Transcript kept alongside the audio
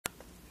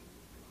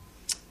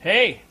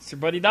Hey, it's your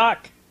buddy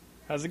Doc.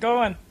 How's it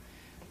going?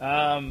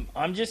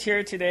 I'm just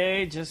here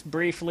today, just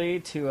briefly,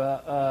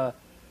 to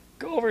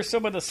go over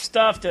some of the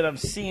stuff that I'm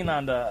seeing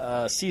on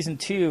the Season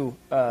 2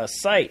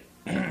 site.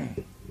 I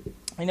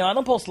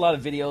don't post a lot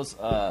of videos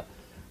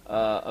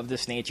of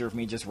this nature of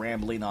me just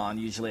rambling on.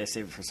 Usually I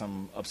save it for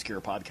some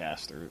obscure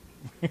podcast or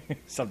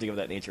something of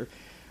that nature.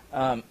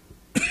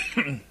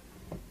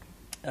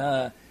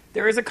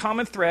 There is a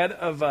common thread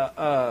of,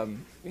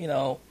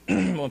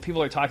 when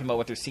people are talking about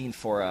what they're seeing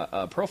for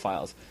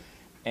profiles,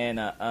 and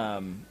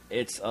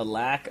it's a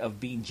lack of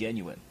being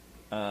genuine.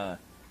 And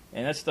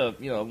that's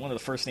one of the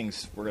first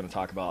things we're going to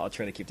talk about. I'll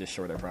try to keep this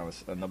short, I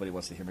promise. Nobody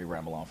wants to hear me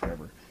ramble on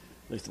forever,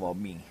 least of all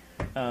me.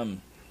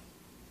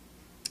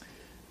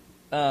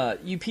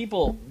 You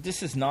people,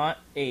 this is not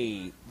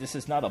a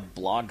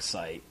blog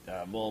site.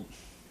 Well,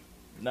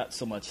 not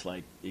so much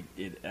like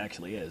it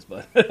actually is,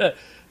 but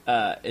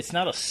it's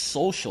not a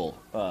social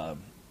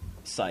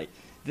site.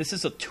 This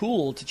is a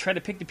tool to try to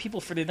pick the people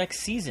for the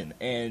next season,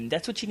 and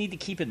that's what you need to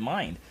keep in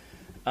mind.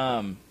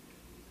 Hey,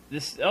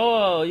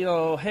 how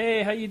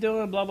you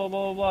doing? Blah blah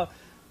blah blah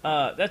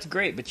blah. That's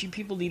great, but you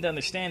people need to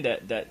understand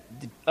that the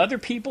other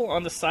people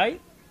on the site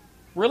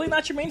really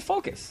not your main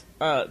focus.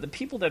 The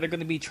people that are going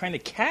to be trying to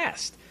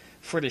cast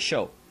for the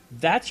show,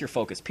 that's your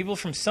focus. People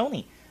from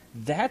Sony,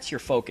 that's your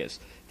focus.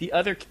 The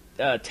other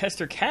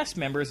tester cast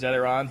members that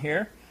are on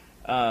here,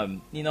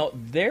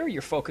 they're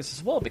your focus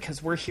as well,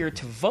 because we're here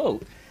to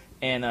vote,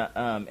 and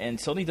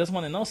Sony does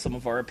want to know some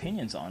of our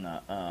opinions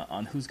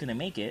on who's going to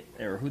make it,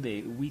 or who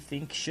we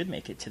think should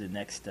make it to the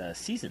next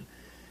season.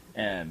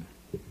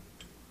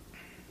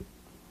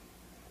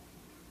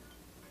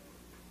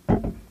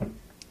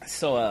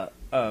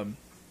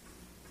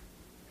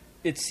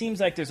 It seems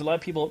like there's a lot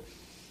of people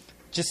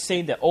just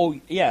saying that, oh,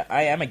 yeah,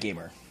 I am a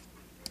gamer.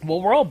 Well,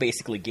 we're all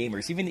basically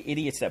gamers, even the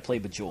idiots that play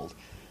Bejeweled.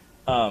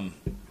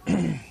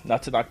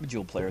 Not to knock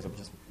Bejeweled players, I'm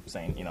just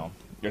saying,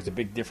 there's a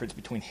big difference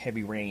between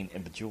Heavy Rain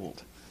and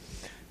Bejeweled.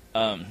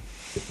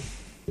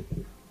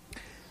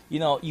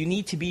 You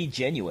need to be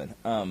genuine.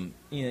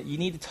 You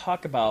need to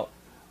talk about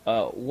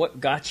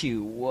what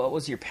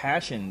was your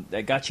passion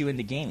that got you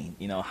into gaming?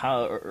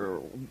 How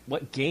or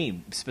what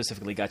game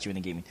specifically got you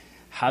into gaming?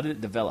 How did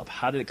it develop?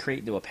 How did it create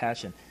into a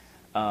passion?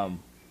 How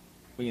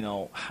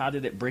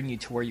did it bring you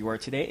to where you are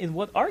today? And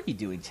what are you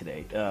doing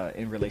today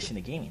in relation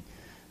to gaming?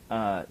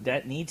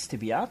 That needs to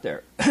be out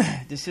there.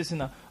 This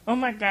isn't oh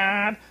my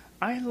God,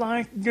 I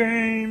like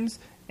games,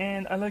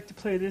 and I like to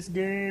play this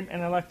game,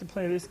 and I like to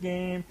play this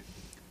game.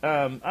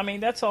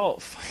 That's all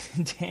fine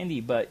and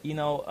dandy, but,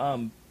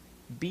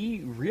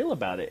 be real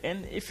about it.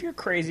 And if you're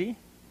crazy,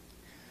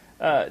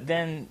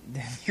 then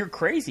you're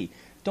crazy.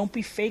 Don't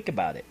be fake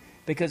about it.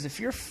 Because if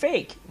you're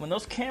fake, when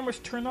those cameras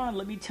turn on,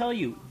 let me tell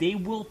you, they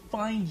will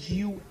find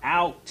you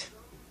out.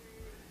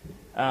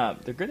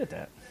 They're good at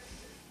that.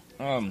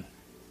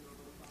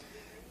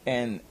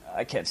 And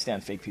I can't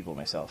stand fake people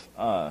myself.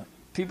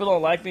 People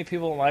don't like me.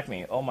 People don't like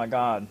me. Oh my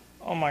God,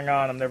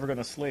 I'm never going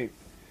to sleep.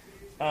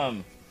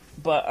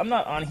 But I'm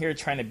not on here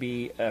trying to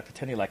be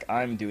pretending like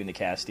I'm doing the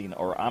casting,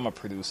 or I'm a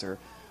producer,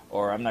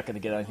 or I'm not going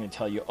to get on here and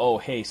tell you, oh,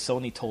 hey,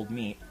 Sony told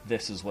me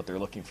this is what they're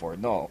looking for.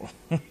 No.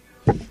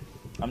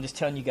 I'm just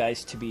telling you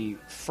guys to be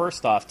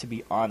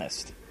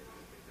honest.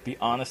 Be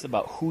honest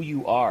about who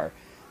you are.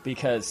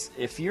 Because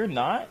if you're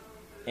not,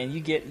 and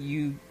you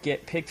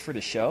get picked for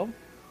the show,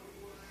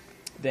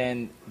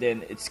 then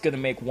it's going to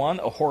make, one,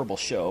 a horrible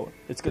show.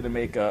 It's going to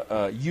make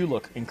you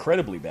look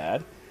incredibly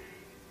bad.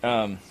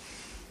 And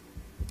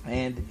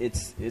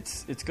it's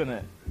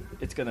gonna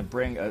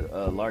bring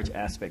a large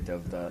aspect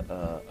of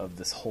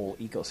this whole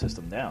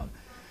ecosystem down.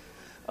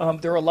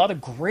 There are a lot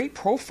of great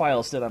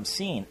profiles that I'm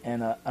seeing,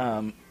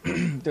 and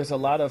there's a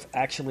lot of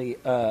actually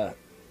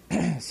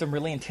some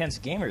really intense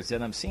gamers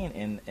that I'm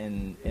seeing,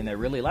 and I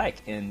really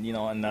like. And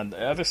and on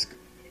the other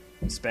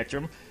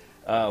spectrum,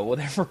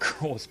 whatever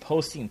girl was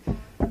posting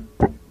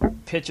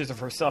pictures of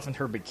herself in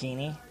her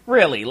bikini.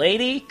 Really,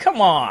 lady?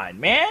 Come on,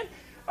 man.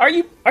 Are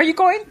you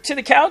going to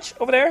the couch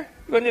over there?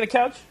 You going to the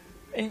couch?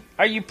 And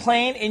are you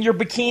playing in your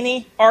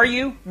bikini? Are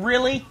you?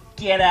 Really?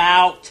 Get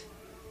out.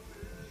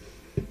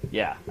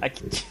 Yeah.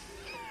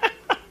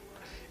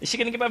 Is she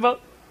going to get my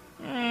vote?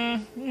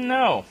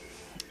 No.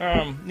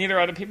 Neither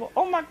are other people.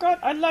 Oh my God,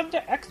 I love the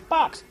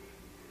Xbox.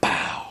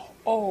 Pow.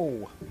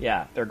 Oh.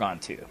 Yeah, they're gone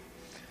too.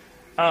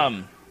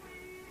 Let's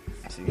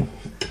see.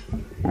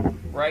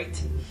 Right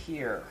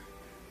here.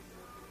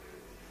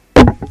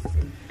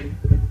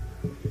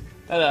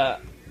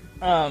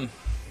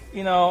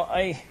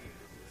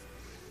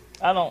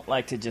 I don't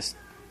like to just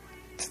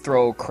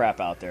throw crap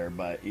out there,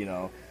 but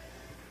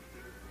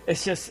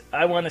it's just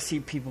I want to see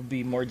people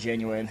be more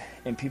genuine,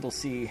 and people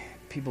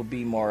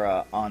be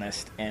more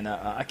honest. And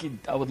I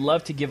would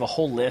love to give a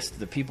whole list of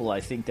the people I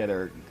think that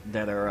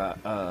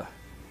are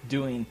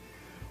doing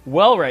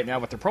well right now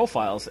with their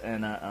profiles,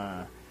 and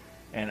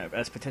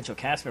as potential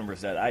cast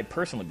members that I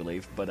personally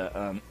believe. But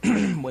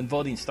when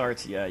voting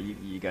starts, yeah,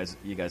 you guys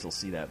will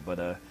see that.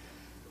 But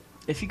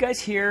if you guys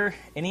hear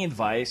any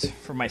advice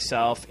from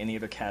myself, any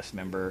other cast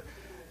member,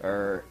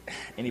 or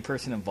any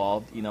person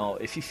involved, you know,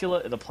 if you feel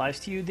it applies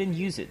to you, then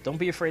use it. Don't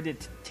be afraid to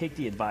take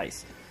the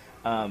advice.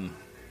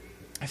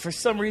 If for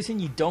some reason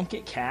you don't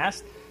get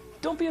cast,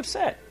 don't be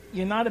upset.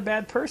 You're not a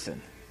bad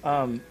person.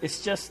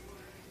 It's just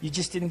you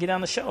just didn't get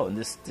on the show, and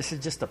this is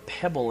just a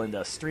pebble in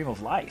the stream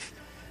of life.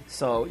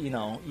 So you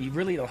know you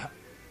really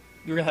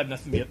have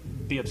nothing to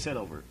be upset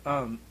over.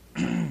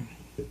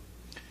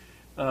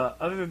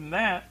 Other than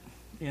that,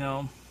 you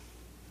know,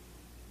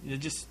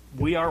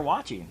 we are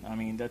watching. I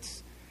mean,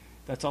 that's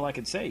all I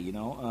can say. You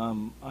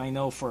know, I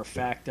know for a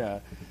fact.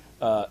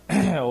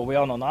 Well, we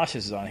all know Nosh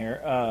is on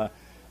here.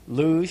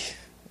 Luge,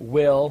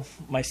 Will,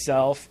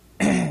 myself,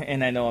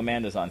 and I know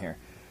Amanda's on here.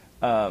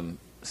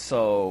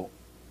 So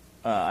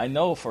I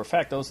know for a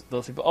fact those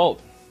people. Oh,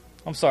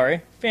 I'm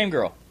sorry,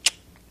 Famgirl.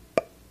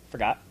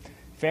 Forgot.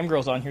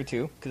 Famgirl's on here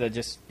too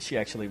because she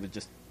actually was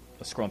just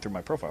scrolling through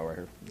my profile right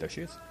here. There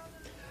she is.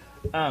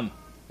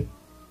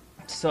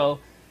 So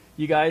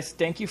you guys,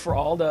 thank you for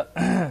all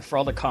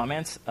the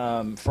comments.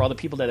 For all the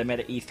people that I met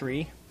at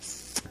E3.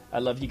 I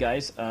love you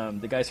guys.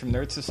 The guys from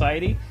Nerd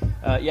Society.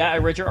 Yeah, I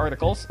read your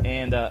articles,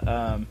 and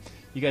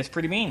you guys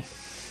pretty mean.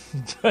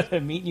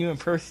 But meeting you in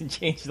person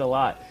changed a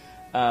lot.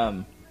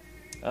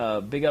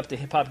 Big up to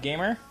Hip Hop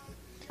Gamer.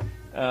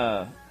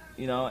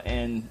 You know,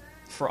 and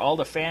for all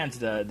the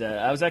fans,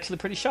 I was actually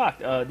pretty shocked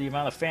the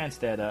amount of fans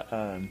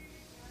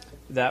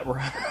that were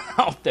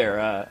out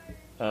there.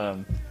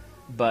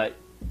 But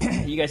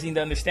you guys need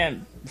to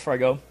understand before I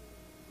go,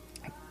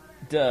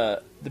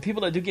 the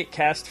people that do get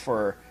cast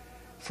for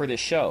this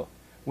show,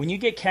 when you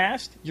get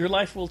cast, your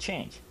life will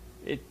change.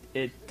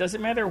 It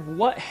doesn't matter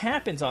what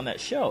happens on that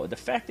show. The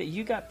fact that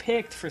you got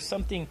picked for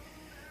something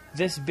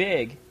this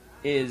big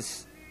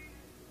is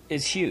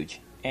huge,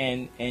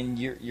 and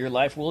your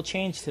life will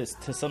change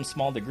to some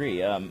small degree.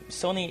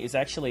 Sony is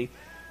actually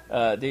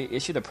they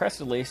issued a press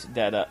release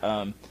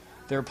that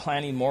they're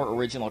planning more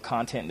original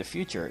content in the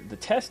future. The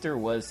tester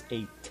was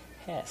a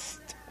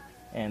test,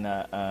 and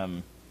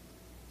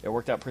it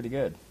worked out pretty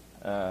good.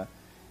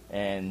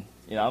 And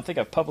you know, I don't think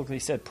I've publicly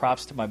said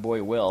props to my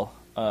boy Will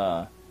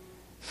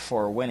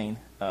for winning.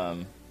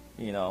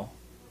 You know,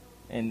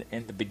 in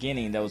the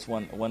beginning, that was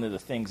one of the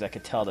things I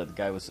could tell that the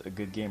guy was a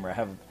good gamer.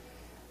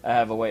 I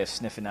have a way of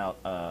sniffing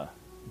out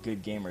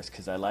good gamers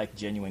because I like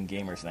genuine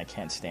gamers and I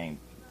can't stand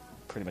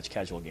pretty much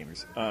casual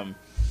gamers.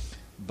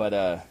 But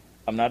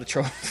I'm not a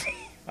trophy.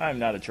 I'm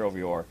not a trophy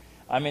whore.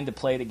 I'm in to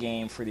play the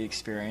game for the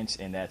experience,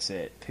 and that's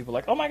it. People are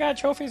like, oh my god,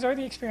 trophies are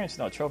the experience.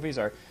 No, trophies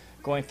are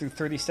going through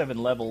 37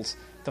 levels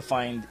to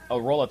find a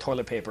roll of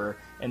toilet paper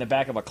in the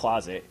back of a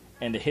closet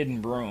and a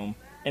hidden broom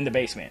in the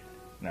basement.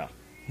 No.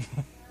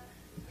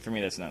 For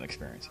me, that's not an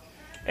experience.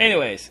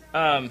 Anyways,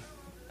 have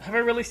I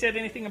really said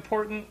anything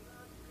important?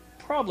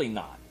 Probably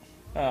not.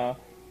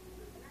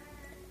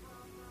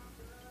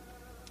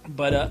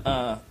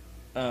 But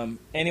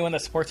anyone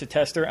that supports a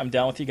tester, I'm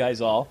down with you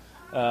guys all.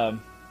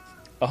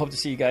 I hope to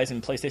see you guys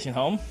in PlayStation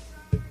Home.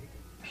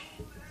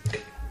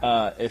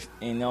 If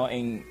you know,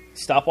 and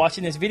stop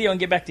watching this video and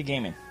get back to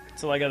gaming.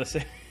 That's all I gotta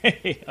say.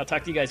 I'll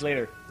talk to you guys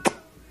later.